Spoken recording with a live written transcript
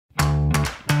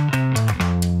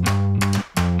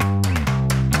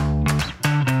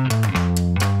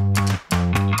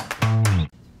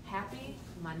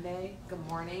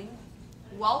morning.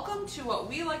 Welcome to what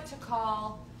we like to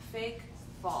call fake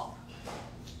fall.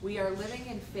 We are living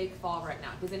in fake fall right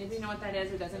now. Does anybody know what that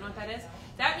is or doesn't know what that is?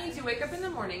 That means you wake up in the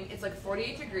morning, it's like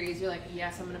 48 degrees, you're like,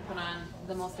 yes, I'm gonna put on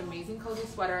the most amazing cozy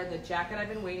sweater, the jacket I've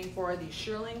been waiting for, these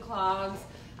shearling clogs,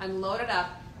 I'm loaded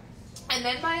up. And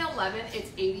then by 11,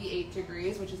 it's 88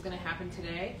 degrees, which is gonna happen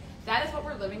today. That is what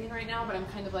we're living in right now, but I'm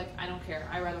kind of like, I don't care.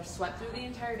 I'd rather sweat through the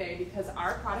entire day because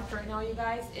our product right now, you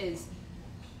guys, is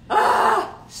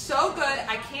so good.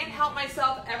 I can't help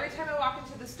myself. Every time I walk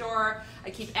into the store, I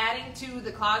keep adding to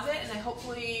the closet, and I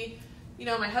hopefully, you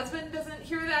know, my husband doesn't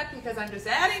hear that because I'm just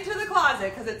adding to the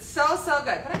closet because it's so, so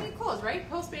good. But I need clothes, right?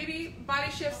 Post-baby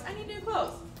body shifts, I need new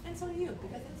clothes. And so do you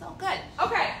because it's so good.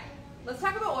 Okay. Let's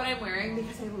talk about what I'm wearing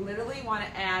because I literally want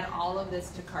to add all of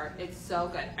this to cart. It's so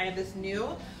good. I have this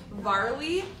new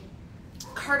Varley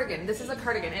cardigan. This is a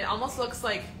cardigan. It almost looks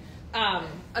like a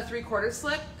 3/4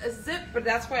 zip, but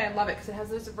that's why I love it because it has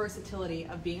this versatility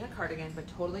of being a cardigan, but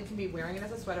totally can be wearing it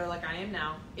as a sweater like I am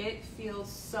now. It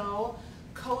feels so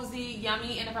cozy,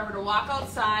 yummy, and if I were to walk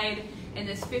outside in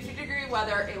this 50-degree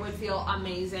weather, it would feel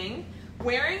amazing.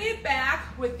 Wearing it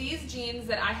back with these jeans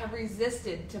that I have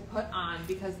resisted to put on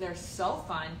because they're so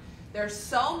fun. They're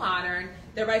so modern.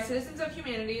 They're by Citizens of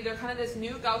Humanity. They're kind of this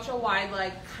new gaucho wide,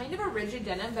 like kind of a rigid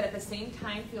denim, but at the same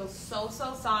time feels so,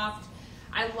 so soft.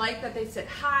 I like that they sit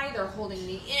high, they're holding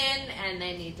me in, and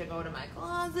they need to go to my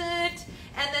closet.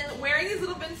 And then wearing these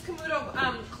little Vince Camuto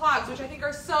clogs, which I think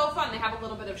are so fun. They have a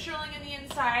little bit of shearling in the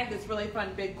inside, this really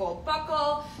fun big gold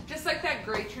buckle. Just like that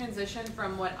great transition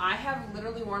from what I have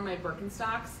literally worn my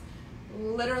Birkenstocks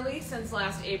literally since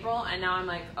last April, and now I'm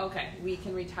like, okay, we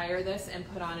can retire this and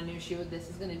put on a new shoe. This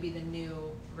is gonna be the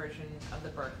new version of the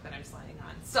Birk that I'm sliding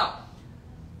on. So,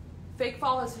 fake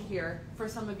fall is here. For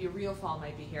some of you, real fall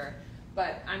might be here.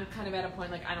 But I'm kind of at a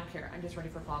point like, I don't care. I'm just ready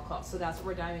for fall clothes. So that's what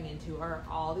we're diving into are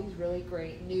all these really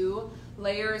great new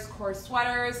layers, core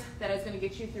sweaters that is going to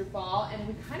get you through fall. And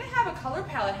we kind of have a color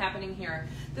palette happening here.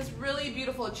 This really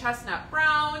beautiful chestnut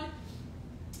brown.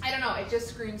 I don't know. It just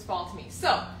screams fall to me.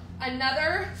 So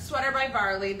another sweater by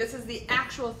Varley. This is the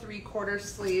actual 3/4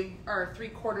 sleeve or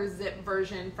 3/4 zip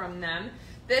version from them.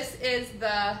 This is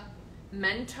the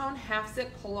Mentone half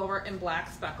zip pullover in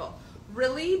black speckle.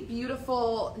 Really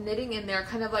beautiful knitting in there,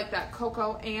 kind of like that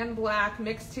cocoa and black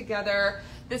mixed together.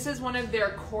 This is one of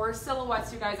their core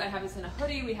silhouettes, you guys. I have this in a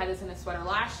hoodie. We had this in a sweater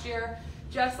last year.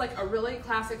 Just like a really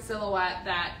classic silhouette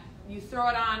that you throw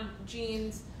it on,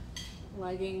 jeans,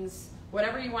 leggings,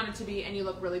 whatever you want it to be, and you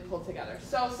look really pulled together.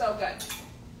 So, so good.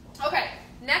 Okay,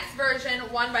 next version,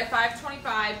 one by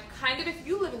 525. Kind of if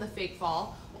you live in the fake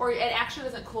fall, or it actually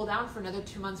doesn't cool down for another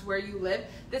 2 months where you live.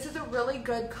 This is a really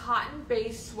good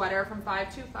cotton-based sweater from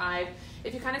 525.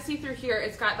 If you kind of see through here,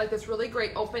 it's got like this really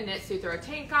great open knit, so you throw a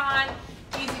tank on,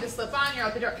 easy to slip on, you're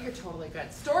out the door, you're totally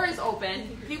good. Store is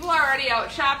open, people are already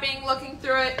out shopping, looking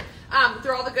through it,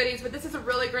 through all the goodies, but this is a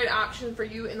really great option for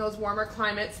you in those warmer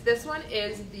climates. This one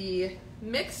is the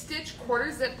mixed stitch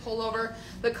 1/4 zip pullover.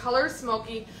 The color is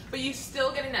smoky, but you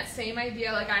still getting that same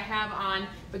idea like I have on,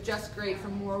 but just great for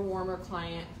more warmer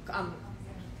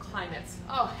climates.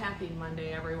 Oh, happy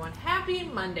Monday, everyone. Happy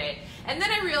Monday. And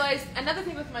then I realized another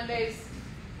thing with Mondays,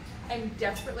 I'm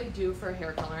desperately due for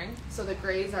hair coloring. So the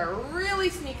grays are really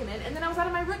sneaking in. And then I was out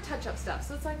of my root touch-up stuff.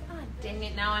 So it's like, ah, dang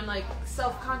it. Now I'm like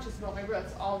self-conscious about my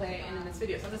roots all day and in this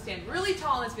video. So I'm gonna stand really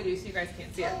tall in this video so you guys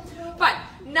can't see it. But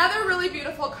another really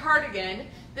beautiful cardigan.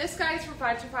 This guy is from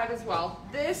 525 as well.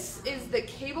 This is the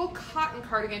cable cotton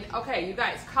cardigan. Okay, you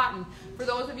guys, cotton. For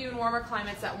those of you in warmer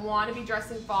climates that want to be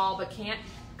dressed in fall but can't,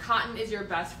 cotton is your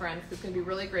best friend because it's going to be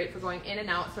really great for going in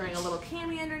and out, throwing a little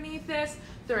cami underneath this,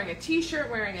 throwing a t-shirt,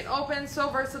 wearing it open. So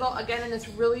versatile. Again, in this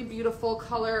really beautiful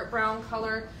color, brown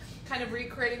color, kind of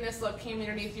recreating this look, cami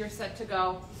underneath, you're set to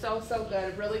go. So, so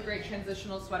good. Really great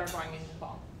transitional sweater going into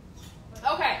fall.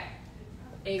 Okay.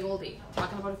 A Goldie.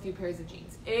 Talking about a few pairs of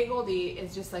jeans. A Goldie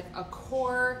is just like a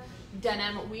core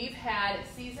denim we've had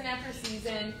season after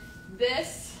season.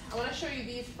 This, I want to show you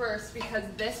these first because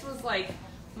this was like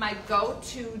my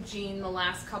go-to jean the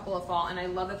last couple of fall, and I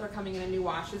love that they're coming in a new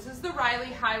wash. This is the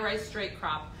Riley high-rise straight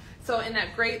crop. So in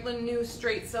that great new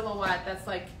straight silhouette that's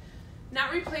like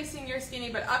not replacing your skinny,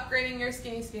 but upgrading your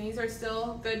skinny. Skinnies are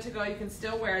still good to go. You can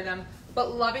still wear them,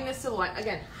 but loving the silhouette.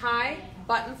 Again, high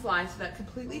button fly, so that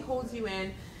completely holds you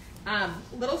in.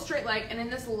 Little straight leg, and in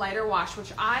this lighter wash,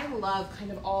 which I love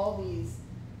kind of all these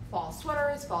fall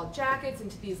sweaters, fall jackets,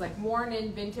 into these like worn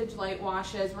in vintage light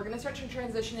washes. We're gonna start to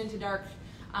transition into dark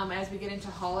as we get into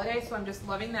holiday. So I'm just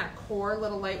loving that core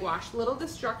little light wash, little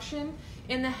destruction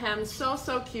in the hem, so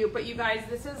cute. But you guys,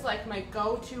 this is like my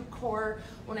go-to core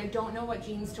when I don't know what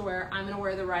jeans to wear. I'm gonna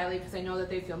wear the Riley because I know that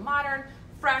they feel modern,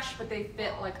 fresh, but they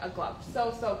fit like a glove.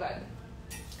 So good.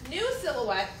 New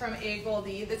silhouette from A.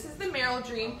 Goldie. This is the Merrill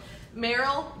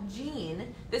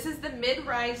Jean. This is the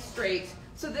mid-rise straight.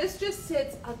 So this just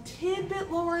sits a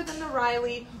tidbit lower than the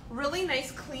Riley. Really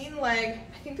nice clean leg.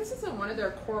 I think this is in one of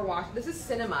their core wash. This is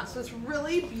Cinema. So it's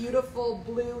really beautiful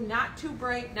blue, not too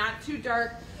bright, not too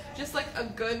dark. Just like a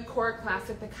good core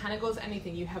classic that kind of goes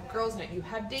anything. You have girls night, you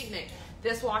have date night.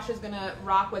 This wash is gonna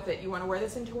rock with it. You wanna wear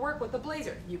this into work with a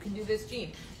blazer. You can do this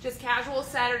jean. Just casual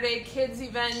Saturday, kids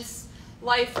events,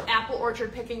 life, apple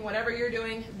orchard picking, whatever you're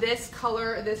doing. This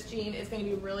color, this jean is gonna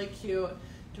be really cute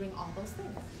doing all those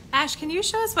things. Ash, can you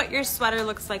show us what your sweater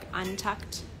looks like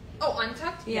untucked? Oh,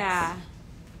 untucked? Yeah. Yes.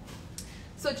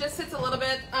 So it just sits a little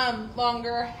bit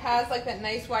longer, has like that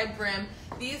nice wide brim.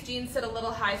 These jeans sit a little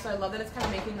high, so I love that it's kind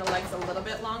of making the legs a little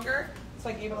bit longer. So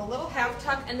I gave it a little half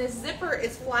tuck, and this zipper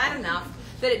is flat enough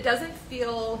that it doesn't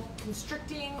feel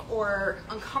constricting or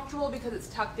uncomfortable because it's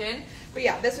tucked in. But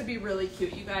yeah, this would be really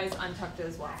cute. You guys untucked it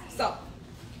as well. So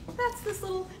that's this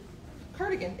little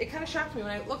cardigan. It kind of shocked me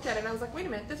when I looked at it and I was like, wait a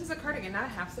minute, this is a cardigan, not a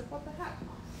half zip, what the heck?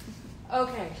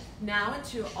 Okay, now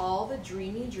into all the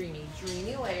dreamy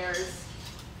layers.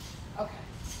 Okay,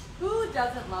 who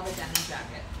doesn't love a denim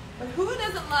jacket? But who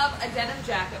doesn't love a denim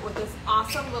jacket with this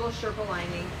awesome little Sherpa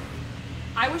lining?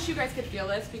 I wish you guys could feel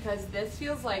this because this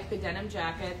feels like the denim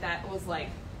jacket that was like,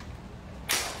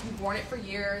 you've worn it for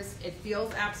years. It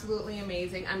feels absolutely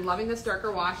amazing. I'm loving this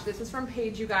darker wash. This is from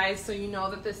Paige, you guys, so you know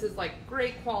that this is like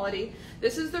great quality.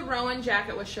 This is the Rowan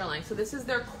jacket with shearling. So this is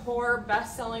their core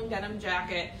best-selling denim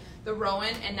jacket, the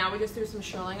Rowan, and now we just threw some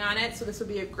shearling on it. So this would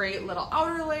be a great little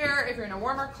outer layer if you're in a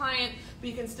warmer client, but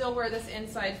you can still wear this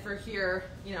inside for here,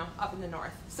 you know, up in the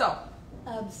north. So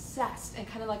obsessed, and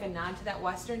kind of like a nod to that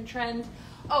Western trend.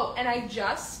 Oh, and I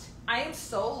am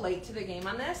so late to the game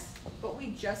on this, but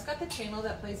we just got the channel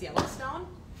that plays Yellowstone,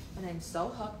 and I'm so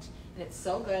hooked, and it's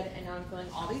so good, and now I'm feeling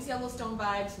all these Yellowstone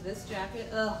vibes. So this jacket,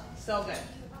 ugh, so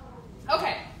good.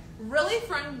 Okay, really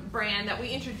fun brand that we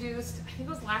introduced, I think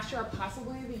it was last year or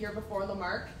possibly the year before,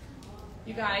 Lamarque.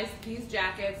 You guys, these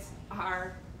jackets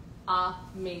are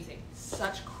amazing.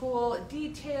 Such cool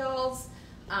details,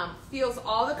 feels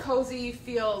all the cozy,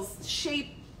 feels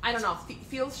shape, I don't know,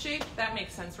 feels shape, that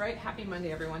makes sense, right? Happy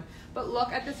Monday, everyone. But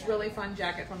look at this really fun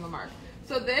jacket from Lamarque.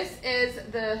 So this is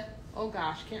the, oh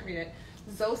gosh, can't read it,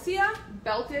 Zosia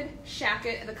belted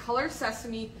shacket, the color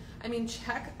sesame. I mean,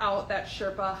 check out that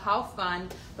Sherpa, how fun.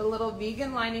 The little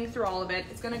vegan lining through all of it.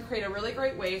 It's gonna create a really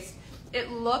great waist. It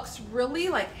looks really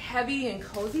like heavy and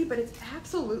cozy, but it's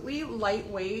absolutely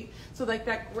lightweight. So like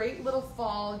that great little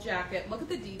fall jacket. Look at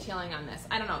the detailing on this.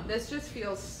 I don't know, this just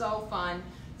feels so fun,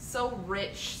 so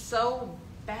rich, so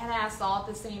badass all at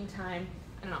the same time.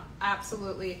 I don't know,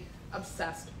 absolutely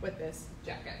obsessed with this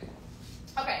jacket.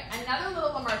 Okay, another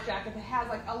little Lamarque jacket that has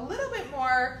like a little bit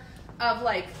more of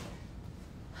like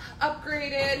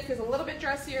upgraded, feels a little bit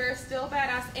dressier, still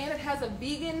badass, and it has a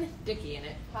vegan dickie in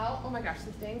it. How, oh my gosh,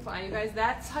 this dang fly, you guys,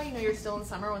 that's how you know you're still in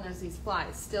summer, when there's these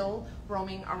flies still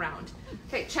roaming around.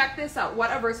 Okay, check this out,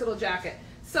 what a versatile jacket.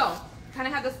 So, kind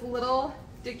of have this little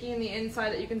dickie in the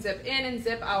inside that you can zip in and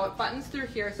zip out, buttons through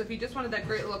here, so if you just wanted that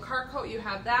great little car coat, you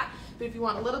have that, but if you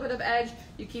want a little bit of edge,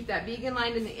 you keep that vegan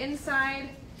lined in the inside.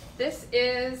 This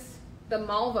is the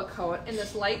Malva coat in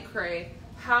this light gray.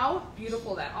 How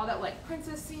beautiful that, all that like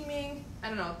princess seaming, I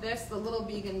don't know, this, the little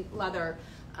vegan leather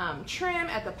trim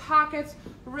at the pockets,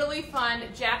 really fun.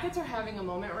 Jackets are having a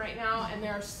moment right now, and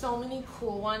there are so many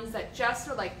cool ones that just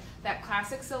are like that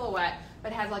classic silhouette,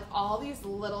 but has like all these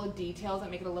little details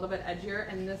that make it a little bit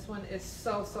edgier, and this one is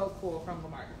so, so cool from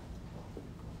Lamarque.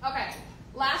 Okay,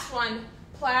 last one,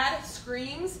 plaid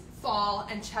screams fall,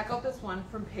 and check out this one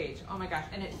from Paige. Oh my gosh,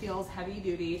 and it feels heavy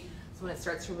duty. When it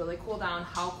starts to really cool down,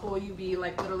 how cool you be,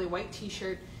 like literally white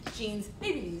t-shirt, jeans,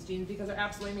 maybe these jeans because they're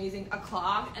absolutely amazing, a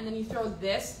clog, and then you throw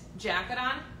this jacket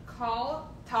on,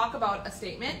 talk about a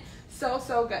statement. So,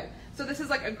 so good. So this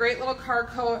is like a great little car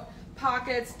coat,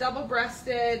 pockets,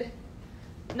 double-breasted,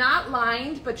 not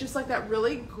lined, but just like that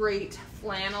really great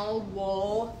flannel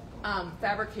wool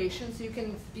fabrication, so you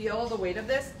can feel the weight of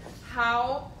this.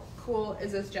 How cool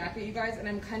is this jacket, you guys? And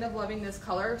I'm kind of loving this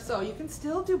color. So you can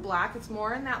still do black. It's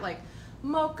more in that like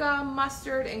mocha,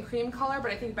 mustard, and cream color,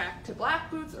 but I think back to black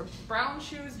boots or brown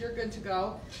shoes, you're good to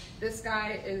go. This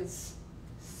guy is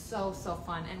so, so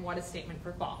fun, and what a statement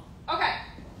for fall. Okay,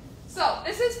 so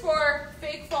this is for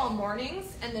fake fall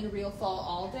mornings and then real fall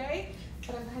all day.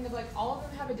 but I'm kind of like, all of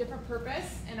them have a different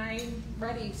purpose, and I'm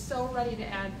ready, so ready to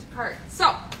add to cart.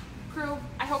 So, crew,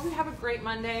 I hope you have a great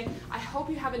Monday. I hope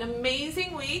you have an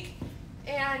amazing week,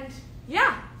 and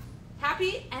yeah,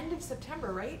 happy end of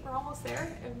September, right? We're almost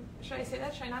there. Should I say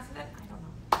that? Should I not say that? I don't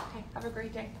know. Okay, have a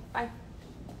great day. Bye.